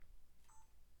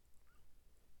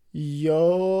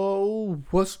Yo,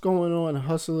 what's going on,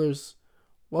 hustlers?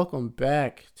 Welcome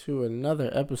back to another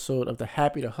episode of the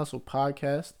Happy to Hustle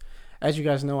podcast. As you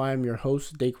guys know, I am your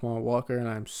host, Daquan Walker, and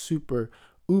I'm super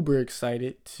uber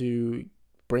excited to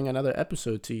bring another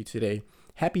episode to you today.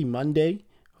 Happy Monday.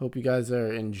 Hope you guys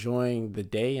are enjoying the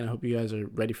day, and I hope you guys are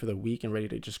ready for the week and ready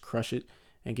to just crush it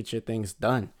and get your things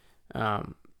done.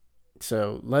 Um,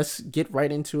 so let's get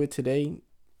right into it today.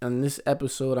 On this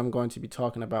episode, I'm going to be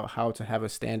talking about how to have a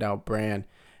standout brand,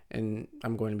 and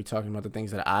I'm going to be talking about the things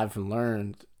that I've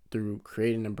learned through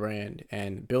creating a brand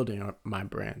and building my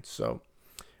brand. So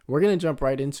we're gonna jump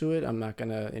right into it. I'm not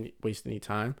gonna waste any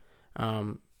time.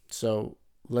 So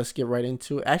let's get right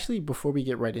into it. Actually, before we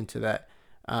get right into that,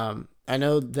 I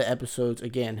know the episodes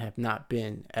again have not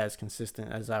been as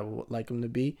consistent as I would like them to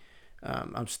be.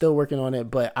 I'm still working on it,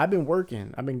 but I've been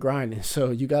working. I've been grinding. So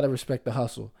you gotta respect the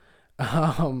hustle.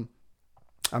 Um,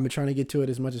 I've been trying to get to it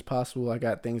as much as possible. I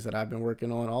got things that I've been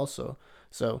working on also.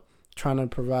 So trying to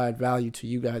provide value to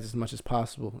you guys as much as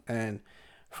possible. And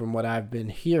from what I've been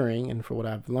hearing and for what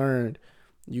I've learned,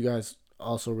 you guys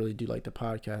also really do like the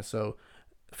podcast. So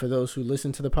for those who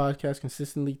listen to the podcast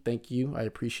consistently, thank you. I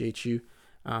appreciate you.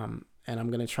 And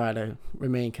I'm going to try to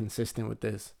remain consistent with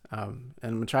this. And I'm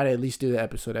going to try to at least do the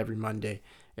episode every Monday,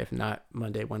 if not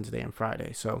Monday, Wednesday, and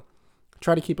Friday. So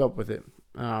try to keep up with it.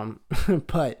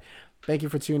 But thank you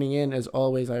for tuning in. As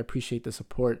always, I appreciate the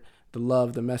support, the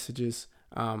love, the messages.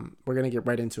 We're going to get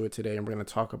right into it today, and we're going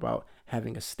to talk about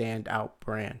having a standout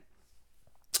brand.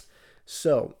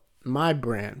 So my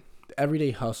brand, the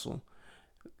Everyday Hustle,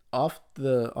 off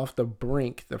the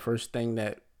brink, the first thing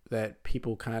that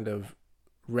people kind of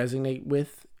resonate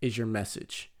with is your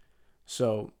message.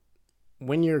 So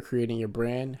when you're creating your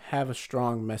brand, have a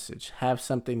strong message, have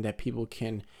something that people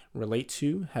can relate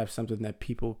to, have something that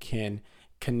people can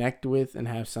connect with, and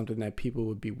have something that people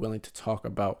would be willing to talk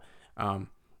about, and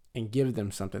give them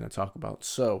something to talk about.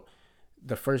 So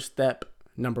the first step,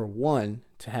 number one,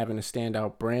 to having a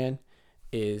standout brand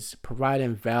is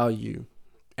providing value.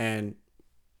 And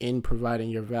in providing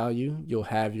your value, you'll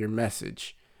have your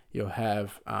message. You'll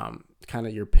have kind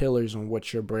of your pillars on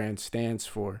what your brand stands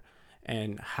for,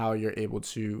 and how you're able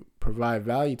to provide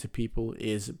value to people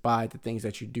is by the things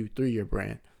that you do through your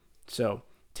brand. So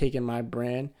taking my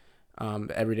brand,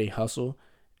 the Everyday Hustle,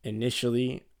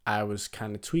 initially I was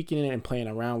kind of tweaking it and playing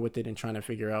around with it and trying to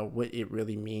figure out what it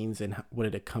really means and what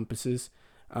it encompasses.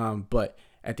 But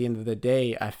at the end of the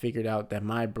day, I figured out that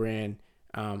my brand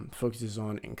focuses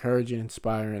on encouraging,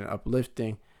 inspiring, and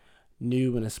uplifting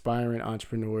new and aspiring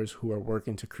entrepreneurs who are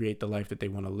working to create the life that they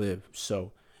want to live.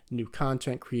 So new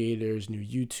content creators, new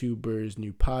YouTubers,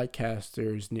 new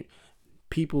podcasters, new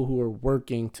people who are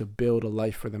working to build a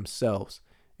life for themselves,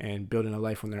 and building a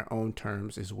life on their own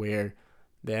terms is where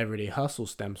the Everyday Hustle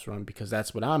stems from, because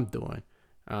that's what I'm doing.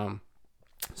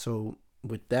 So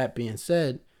with that being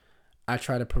said, I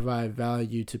try to provide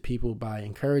value to people by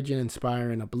encouraging,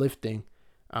 inspiring, uplifting,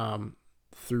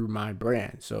 through my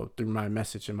brand. So through my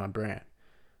message and my brand.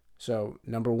 So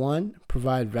number one,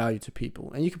 provide value to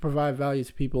people. And you can provide value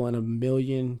to people in a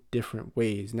million different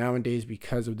ways. Nowadays,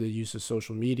 because of the use of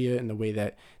social media and the way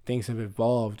that things have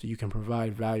evolved, you can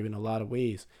provide value in a lot of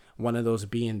ways. One of those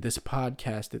being this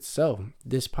podcast itself.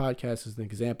 This podcast is an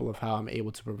example of how I'm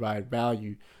able to provide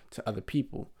value to other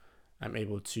people. I'm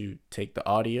able to take the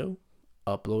audio,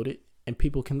 upload it, and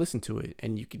people can listen to it.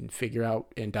 And you can figure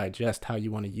out and digest how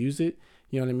you want to use it,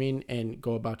 you know what I mean, and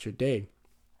go about your day.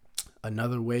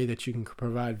 Another way that you can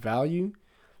provide value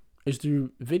is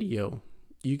through video.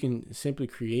 You can simply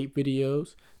create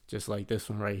videos just like this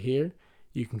one right here.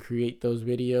 You can create those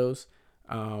videos,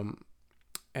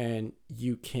 and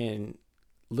you can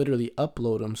literally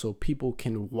upload them so people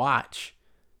can watch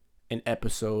an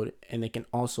episode and they can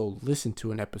also listen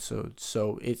to an episode.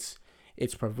 So it's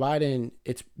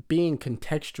being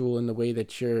contextual in the way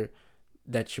that you're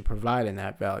providing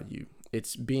that value.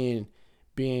 It's being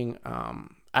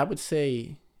I would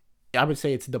say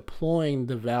it's deploying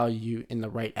the value in the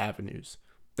right avenues.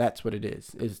 That's what it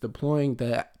is. It's deploying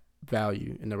that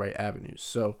value in the right avenues.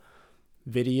 So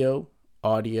video,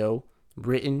 audio,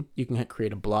 written, you can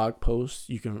create a blog post.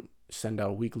 You can send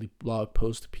out weekly blog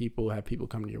posts to people, have people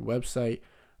come to your website.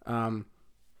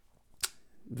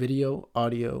 Video,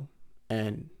 audio,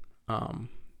 and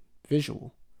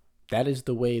visual. That is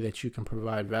the way that you can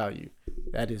provide value.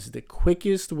 That is the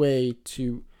quickest way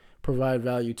to provide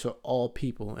value to all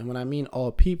people. And when I mean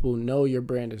all people, know your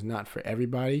brand is not for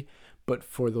everybody, but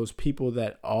for those people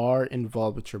that are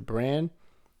involved with your brand,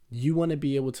 you want to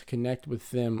be able to connect with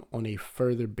them on a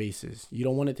further basis. You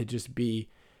don't want it to just be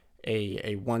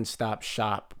a one-stop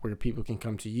shop where people can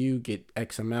come to you, get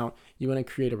X amount. You want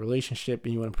to create a relationship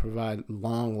and you want to provide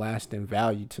long-lasting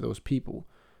value to those people.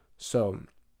 So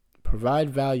provide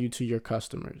value to your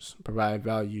customers, provide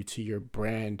value to your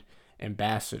brand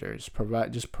ambassadors,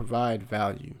 provide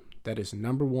value. That is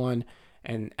number one.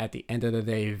 And at the end of the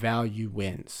day, value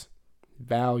wins.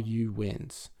 Value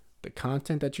wins. The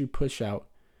content that you push out,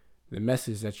 the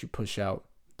message that you push out,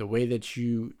 the way that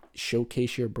you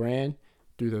showcase your brand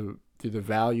through the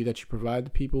value that you provide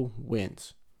to people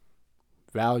wins.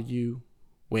 Value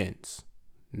wins.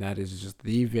 And that is just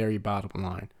the very bottom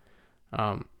line.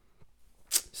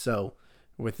 So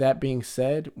with that being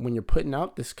said, when you're putting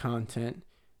out this content,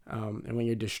 and when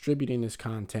you're distributing this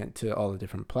content to all the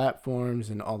different platforms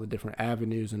and all the different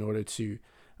avenues in order to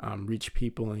reach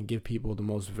people and give people the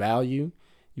most value,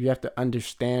 you have to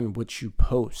understand what you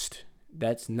post.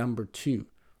 That's number two.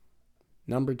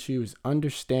 Number two is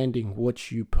understanding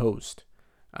what you post.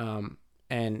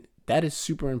 And that is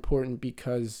super important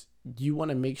because you want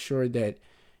to make sure that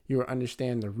you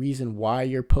understand the reason why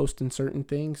you're posting certain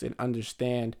things and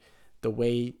understand the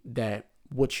way that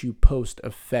what you post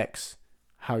affects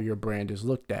how your brand is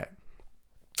looked at.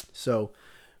 So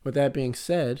with that being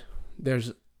said,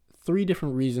 there's 3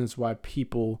 different reasons why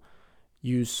people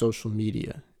use social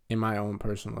media, in my own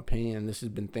personal opinion. This has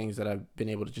been things that I've been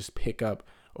able to just pick up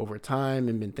over time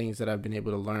and been things that I've been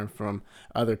able to learn from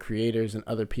other creators and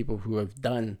other people who have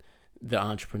done the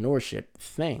entrepreneurship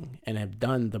thing and have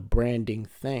done the branding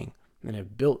thing and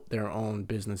have built their own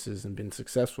businesses and been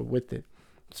successful with it.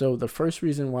 So the first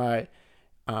reason why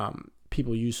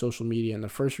people use social media and the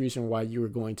first reason why you are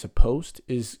going to post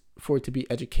is for it to be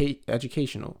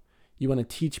educational. You want to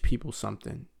teach people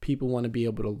something. People want to be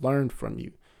able to learn from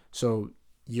you. So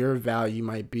your value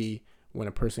might be when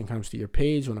a person comes to your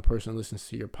page, when a person listens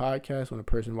to your podcast, when a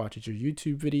person watches your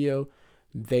YouTube video,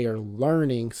 they are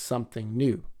learning something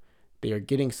new. They are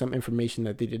getting some information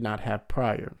that they did not have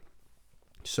prior.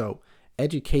 So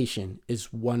education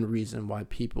is one reason why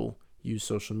people use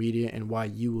social media and why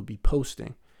you will be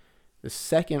posting. The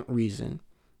second reason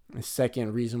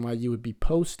why you would be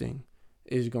posting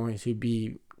is going to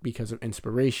be because of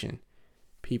inspiration.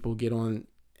 People get on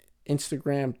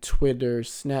Instagram, Twitter,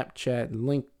 Snapchat,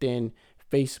 LinkedIn,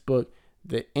 Facebook.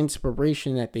 The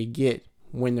inspiration that they get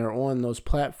when they're on those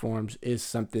platforms is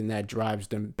something that drives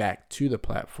them back to the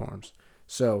platforms.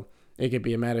 So it could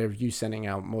be a matter of you sending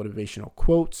out motivational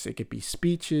quotes. It could be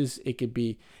speeches. It could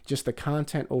be just the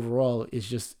content overall is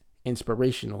just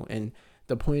inspirational. And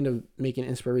the point of making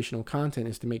inspirational content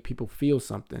is to make people feel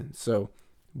something. So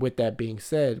with that being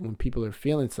said, when people are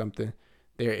feeling something,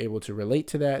 they're able to relate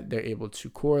to that. They're able to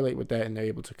correlate with that, and they're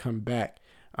able to come back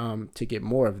to get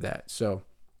more of that. So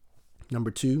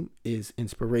number 2 is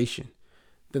inspiration.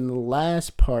 Then the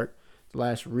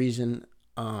last reason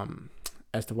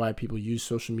as to why people use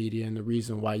social media and the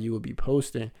reason why you will be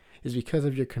posting is because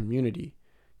of your community.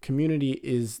 Community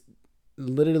is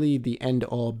literally the end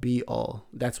all be all.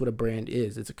 That's what a brand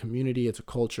is. It's a community. It's a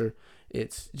culture.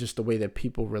 It's just the way that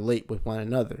people relate with one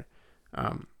another.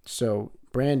 So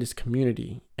brand is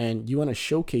community, and you want to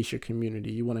showcase your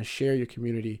community. You want to share your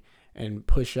community and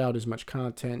push out as much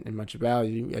content and much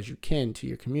value as you can to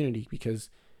your community, because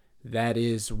that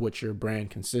is what your brand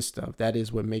consists of. That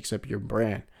is what makes up your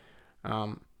brand.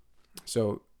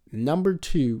 So number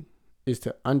 2 is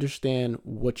to understand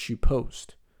what you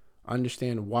post.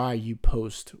 Understand why you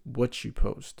post what you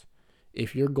post.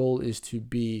 If your goal is to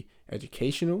be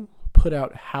educational, put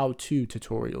out how-to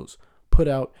tutorials, put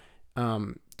out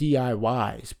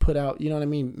DIYs, put out,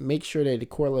 make sure that it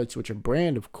correlates with your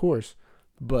brand, of course,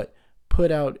 but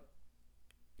put out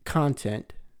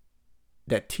content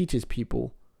that teaches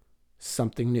people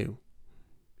something new.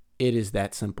 It is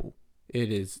that simple.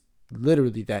 It is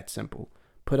literally that simple.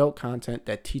 Put out content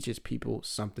that teaches people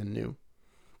something new.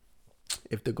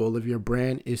 If the goal of your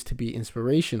brand is to be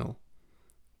inspirational,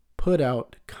 put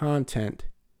out content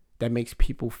that makes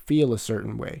people feel a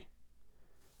certain way.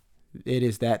 It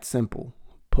is that simple.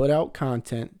 Put out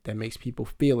content that makes people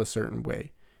feel a certain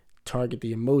way. Target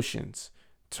the emotions.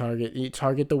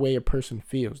 Target the way a person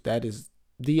feels. That is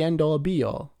the end all be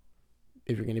all.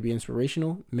 If you're going to be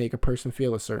inspirational, make a person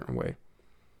feel a certain way.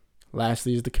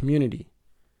 Lastly is the community.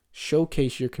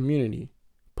 Showcase your community.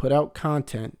 Put out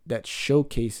content that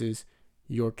showcases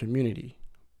your community.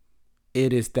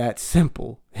 It is that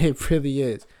simple. It really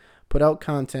is. Put out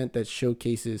content that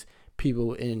showcases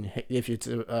people if it's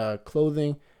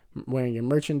clothing, wearing your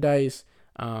merchandise.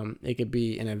 It could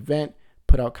be an event.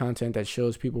 Put out content that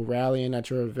shows people rallying at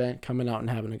your event, coming out and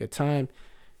having a good time.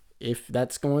 If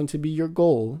that's going to be your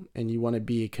goal and you want to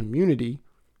be a community,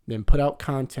 then put out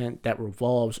content that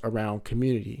revolves around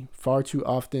community. Far too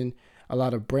often, a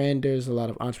lot of branders, a lot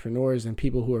of entrepreneurs, and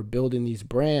people who are building these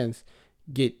brands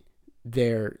get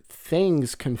their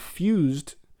things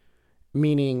confused,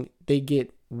 meaning they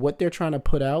get what they're trying to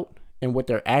put out and what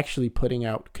they're actually putting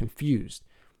out confused.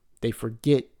 They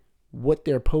forget what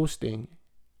they're posting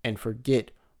and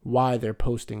forget why they're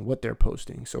posting what they're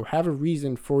posting. So have a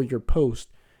reason for your post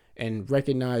and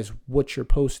recognize what you're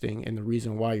posting and the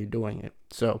reason why you're doing it.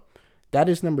 So that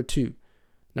is number 2.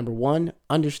 Number 1,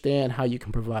 understand how you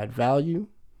can provide value.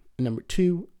 Number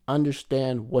 2,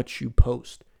 understand what you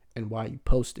post and why you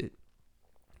post it.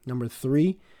 Number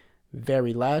 3,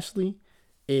 very lastly,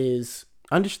 is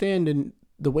understand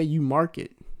the way you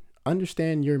market.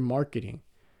 Understand your marketing.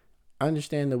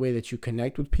 Understand the way that you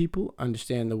connect with people.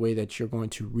 Understand the way that you're going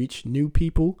to reach new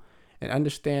people. And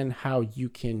understand how you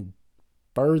can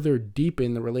further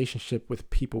deepen the relationship with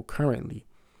people currently.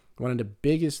 One of the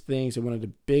biggest things and one of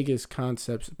the biggest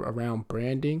concepts around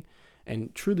branding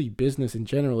and truly business in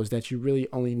general is that you really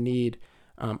only need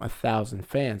 1,000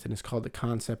 fans. And it's called the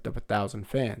concept of 1,000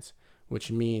 fans,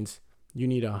 which means you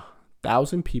need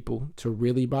 1,000 people to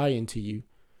really buy into you.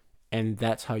 And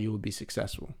that's how you will be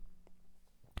successful.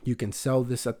 You can sell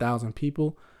this 1,000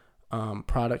 people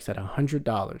products at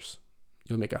 $100.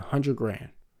 You'll make $100,000.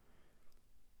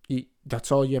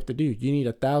 That's all you have to do. You need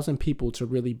 1,000 people to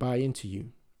really buy into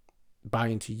you, buy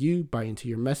into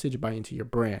your message, buy into your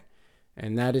brand.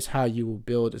 And that is how you will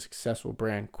build a successful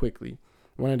brand quickly.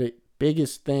 One of the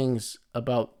biggest things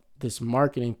about this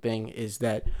marketing thing is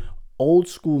that old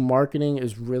school marketing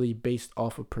is really based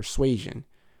off of persuasion.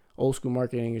 Old school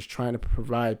marketing is trying to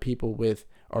provide people with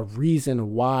a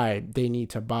reason why they need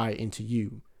to buy into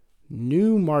you.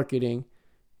 New marketing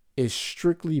is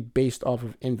strictly based off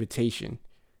of invitation.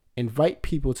 Invite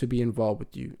people to be involved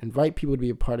with you. Invite people to be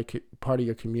a part of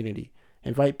your community.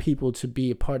 Invite people to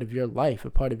be a part of your life, a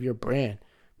part of your brand,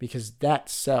 because that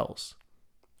sells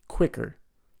quicker.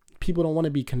 People don't want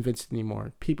to be convinced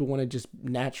anymore. People want to just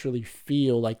naturally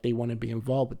feel like they want to be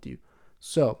involved with you.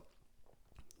 So,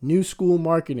 new school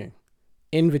marketing,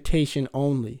 invitation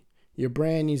only. Your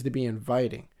brand needs to be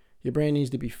inviting. Your brand needs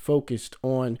to be focused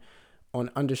on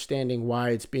understanding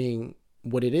why it's being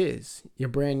what it is. Your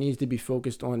brand needs to be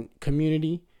focused on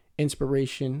community,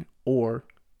 inspiration, or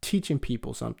teaching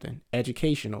people something,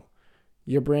 educational.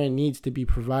 Your brand needs to be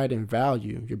providing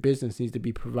value. Your business needs to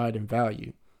be providing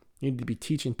value. You need to be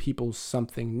teaching people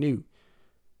something new.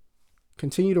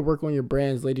 Continue to work on your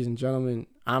brands, ladies and gentlemen.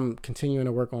 I'm continuing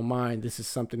to work on mine. This is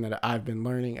something that I've been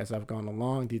learning as I've gone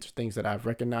along. These are things that I've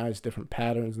recognized, different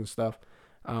patterns and stuff,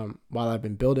 while I've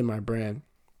been building my brand.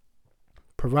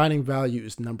 Providing value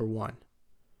is number 1.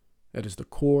 That is the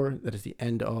core. That is the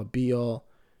end all be all.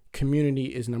 Community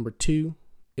is number 2.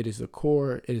 It is the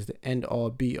core. It is the end all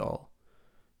be all.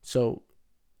 So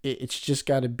it's just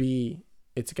got to be,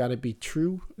 it's got to be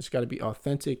true. It's got to be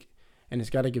authentic, and it's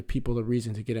got to give people a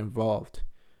reason to get involved.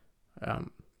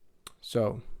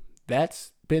 So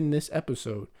that's been this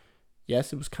episode.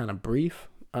 Yes, it was kind of brief.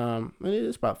 It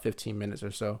is about 15 minutes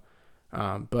or so.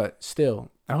 But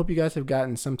still, I hope you guys have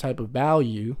gotten some type of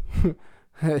value.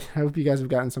 I hope you guys have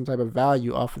gotten some type of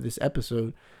value off of this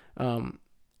episode.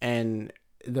 And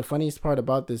the funniest part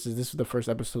about this is the first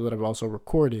episode that I've also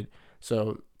recorded.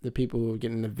 So the people who are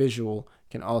getting the visual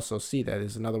can also see that.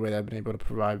 It's another way that I've been able to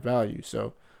provide value.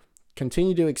 So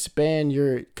continue to expand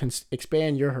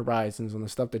your horizons on the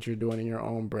stuff that you're doing in your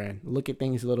own brand. Look at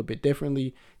things a little bit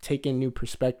differently, take in new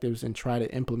perspectives, and try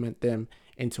to implement them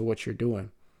into what you're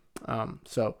doing.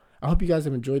 So I hope you guys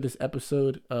have enjoyed this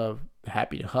episode of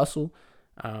Happy to Hustle.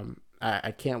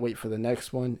 I can't wait for the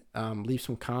next one. Leave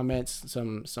some comments,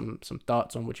 some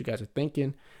thoughts on what you guys are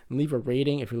thinking, and leave a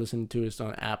rating if you're listening to this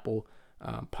on Apple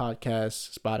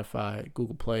Podcasts, Spotify,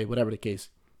 Google Play, whatever the case.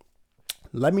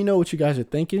 Let me know what you guys are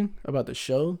thinking about the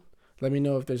show. Let me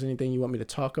know if there's anything you want me to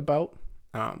talk about.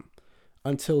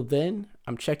 Until then,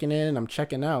 I'm checking in, I'm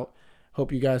checking out.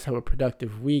 Hope you guys have a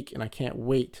productive week, and I can't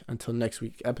wait until next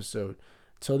week's episode.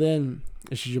 Till then,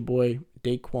 this is your boy,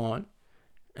 Daquan,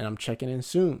 and I'm checking in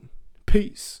soon.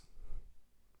 Peace.